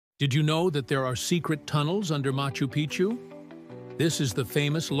Did you know that there are secret tunnels under Machu Picchu? This is the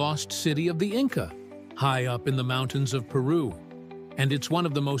famous lost city of the Inca, high up in the mountains of Peru. And it's one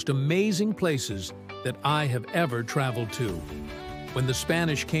of the most amazing places that I have ever traveled to. When the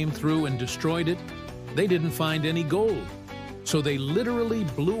Spanish came through and destroyed it, they didn't find any gold. So they literally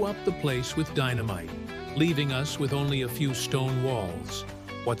blew up the place with dynamite, leaving us with only a few stone walls.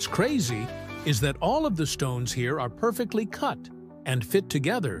 What's crazy is that all of the stones here are perfectly cut and fit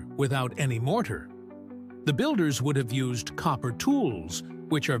together without any mortar. The builders would have used copper tools,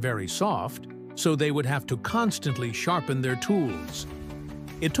 which are very soft, so they would have to constantly sharpen their tools.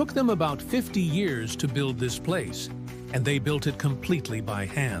 It took them about 50 years to build this place, and they built it completely by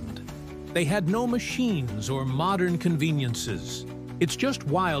hand. They had no machines or modern conveniences. It's just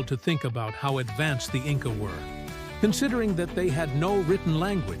wild to think about how advanced the Inca were, considering that they had no written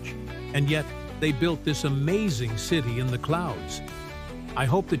language, and yet they built this amazing city in the clouds. I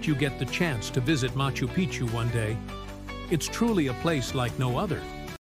hope that you get the chance to visit Machu Picchu one day. It's truly a place like no other.